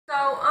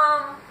So,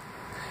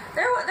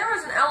 there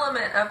was an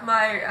element of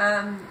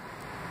my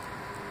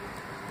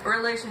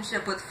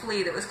relationship with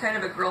Flea that was kind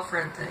of a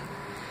girlfriend thing,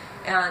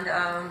 and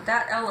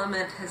that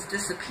element has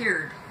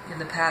disappeared in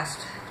the past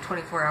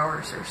 24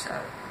 hours or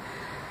so.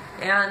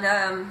 And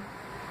I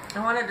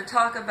wanted to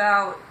talk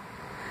about,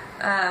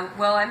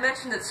 well, I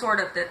mentioned it sort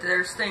of, that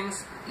there's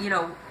things, you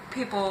know,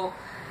 people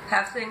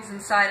have things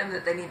inside them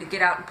that they need to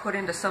get out and put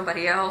into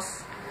somebody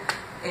else,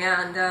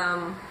 and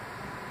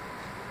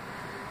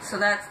so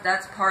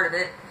that's part of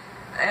it.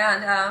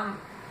 And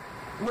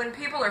when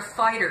people are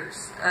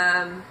fighters,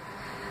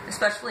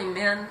 especially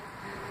men,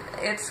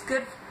 it's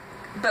good,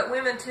 but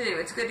women too,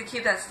 it's good to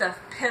keep that stuff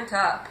pent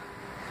up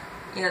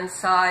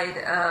inside.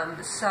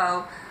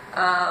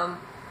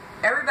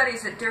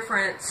 Everybody's at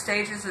different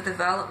stages of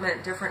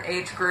development, different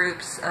age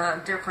groups,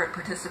 different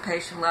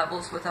participation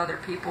levels with other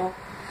people.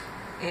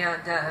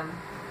 And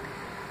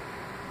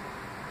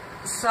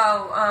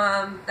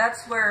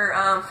that's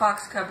where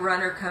Fox Cub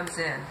Runner comes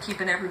in,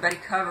 keeping everybody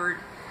covered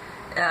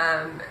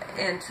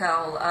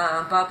until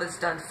Bubba's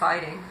done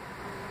fighting.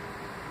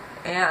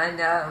 And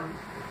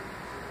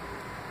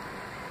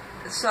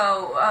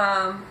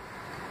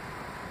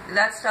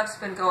that stuff's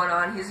been going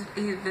on.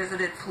 He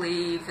visited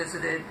Flea,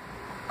 visited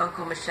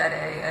Uncle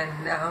Machete,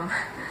 and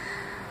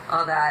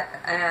all that,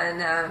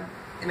 and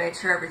made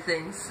sure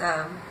everything's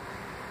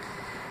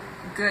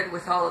good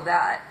with all of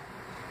that.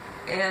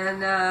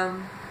 And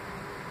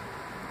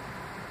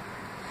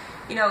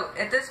you know,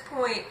 at this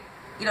point,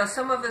 you know,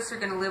 some of us are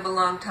going to live a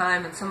long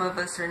time and some of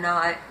us are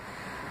not.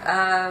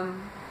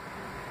 And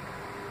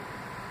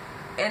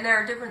there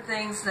are different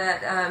things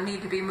that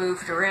need to be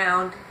moved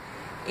around,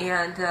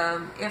 and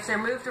if they're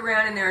moved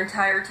around in their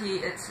entirety,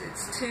 it's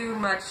too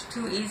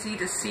easy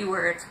to see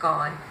where it's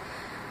gone.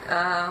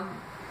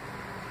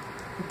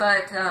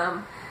 But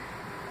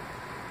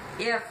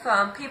if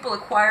people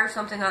acquire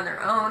something on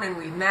their own and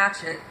we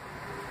match it,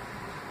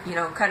 you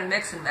know, kind of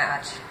mix and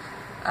match,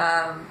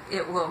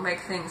 it will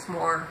make things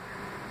more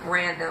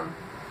random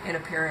in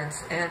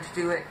appearance, and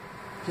do it,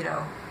 you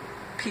know,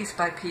 piece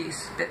by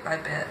piece, bit by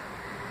bit.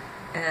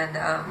 And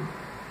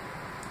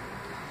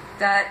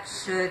that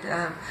should,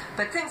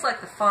 but things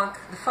like the funk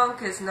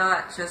is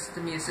not just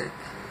the music,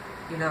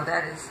 you know,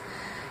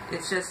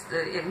 it's just,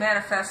 it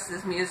manifests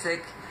as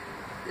music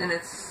in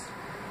its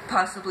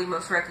possibly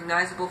most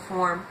recognizable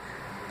form,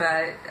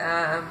 but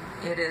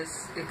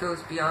it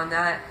goes beyond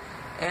that.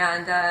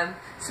 And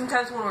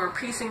sometimes when we're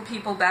piecing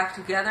people back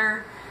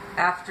together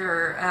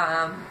after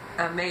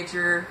a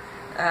major,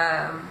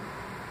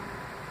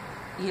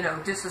 you know,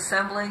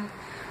 disassembling,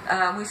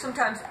 we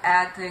sometimes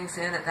add things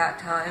in at that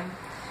time,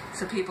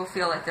 so people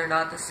feel like they're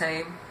not the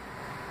same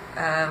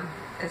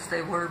as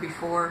they were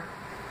before.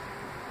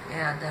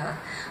 And a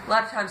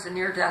lot of times the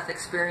near-death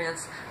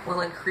experience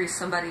will increase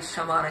somebody's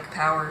shamanic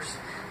powers,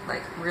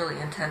 like, really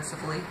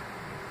intensively.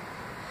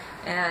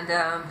 And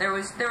there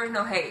was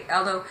no hate,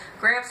 although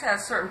Gramps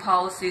has certain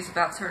policies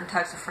about certain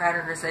types of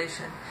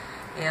fraternization,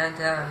 and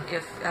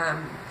if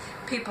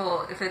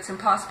it's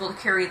impossible to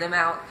carry them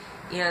out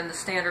in the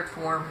standard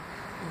form,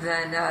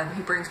 then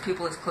he brings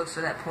people as close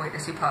to that point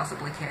as he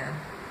possibly can.